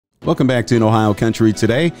Welcome back to In Ohio Country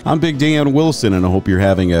Today. I'm Big Dan Wilson, and I hope you're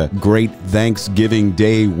having a great Thanksgiving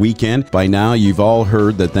Day weekend. By now, you've all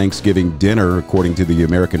heard that Thanksgiving dinner, according to the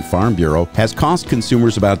American Farm Bureau, has cost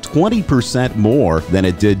consumers about 20% more than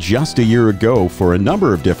it did just a year ago for a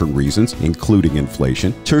number of different reasons, including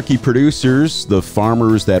inflation. Turkey producers, the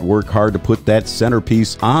farmers that work hard to put that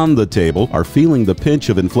centerpiece on the table, are feeling the pinch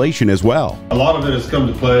of inflation as well. A lot of it has come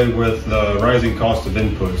to play with the rising cost of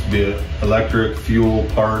inputs, be it electric, fuel,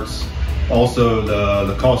 parts, also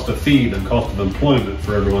the cost of feed and cost of employment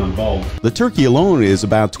for everyone involved. The turkey alone is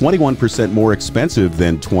about 21% more expensive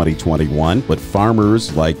than 2021, but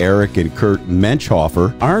farmers like Eric and Kurt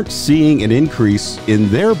Menschhofer aren't seeing an increase in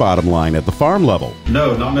their bottom line at the farm level.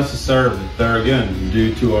 No, not necessarily. There again,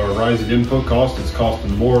 due to our rising input cost, it's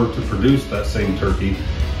costing more to produce that same turkey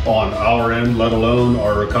on our end, let alone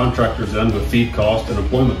our contractors' end with feed cost and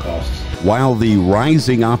employment costs. While the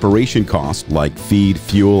rising operation costs like feed,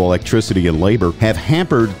 fuel, electricity, and labor have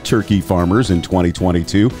hampered turkey farmers in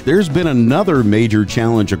 2022, there's been another major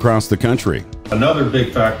challenge across the country. Another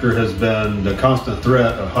big factor has been the constant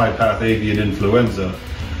threat of high-path avian influenza,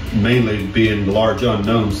 mainly being the large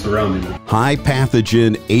unknowns surrounding it. High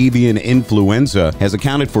pathogen avian influenza has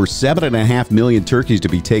accounted for 7.5 million turkeys to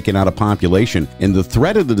be taken out of population, and the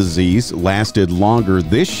threat of the disease lasted longer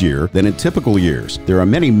this year than in typical years. There are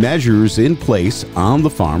many measures in place on the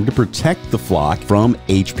farm to protect the flock from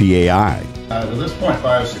HPAI. To this point,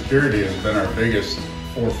 biosecurity has been our biggest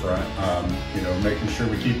forefront. Making sure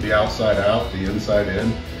we keep the outside out, the inside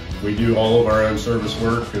in. We do all of our own service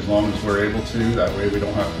work as long as we're able to. That way we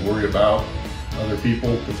don't have to worry about other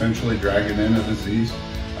people potentially dragging in a disease.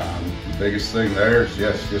 The biggest thing there is,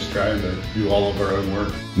 just trying to do all of our own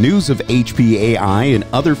work. News of HPAI and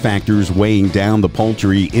other factors weighing down the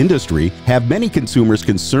poultry industry have many consumers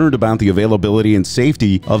concerned about the availability and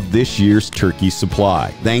safety of this year's turkey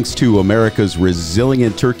supply. Thanks to America's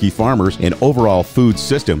resilient turkey farmers and overall food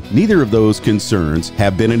system, neither of those concerns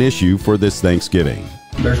have been an issue for this Thanksgiving.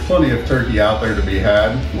 There's plenty of turkey out there to be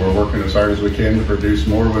had. We're working as hard as we can to produce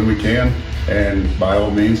more when we can, and by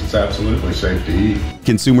all means, it's absolutely safe to eat.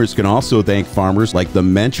 Consumers can also thank farmers like the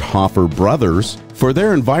Menschhofer brothers for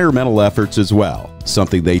their environmental efforts as well,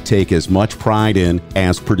 something they take as much pride in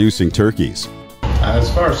as producing turkeys.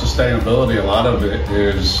 As far as sustainability, a lot of it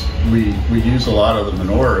is we use a lot of the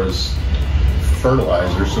manure as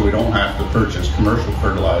fertilizer, so we don't have to purchase commercial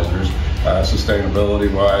fertilizers.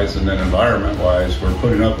 Sustainability-wise and then environment-wise, we're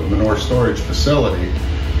putting up a manure storage facility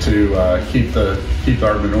to keep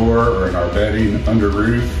our manure and our bedding under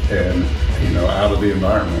roof and out of the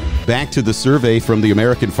environment. Back to the survey from the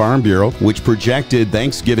American Farm Bureau, which projected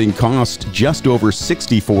Thanksgiving cost just over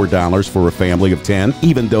 $64 for a family of 10.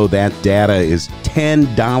 Even though that data is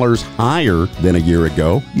 $10 higher than a year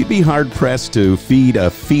ago, you'd be hard-pressed to feed a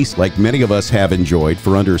feast like many of us have enjoyed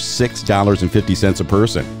for under $6.50 a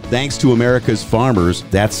person. Thanks to America's farmers,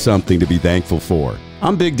 that's something to be thankful for.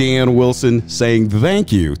 I'm Big Dan Wilson saying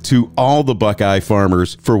thank you to all the Buckeye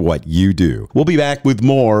farmers for what you do. We'll be back with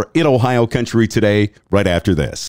more in Ohio Country Today right after this.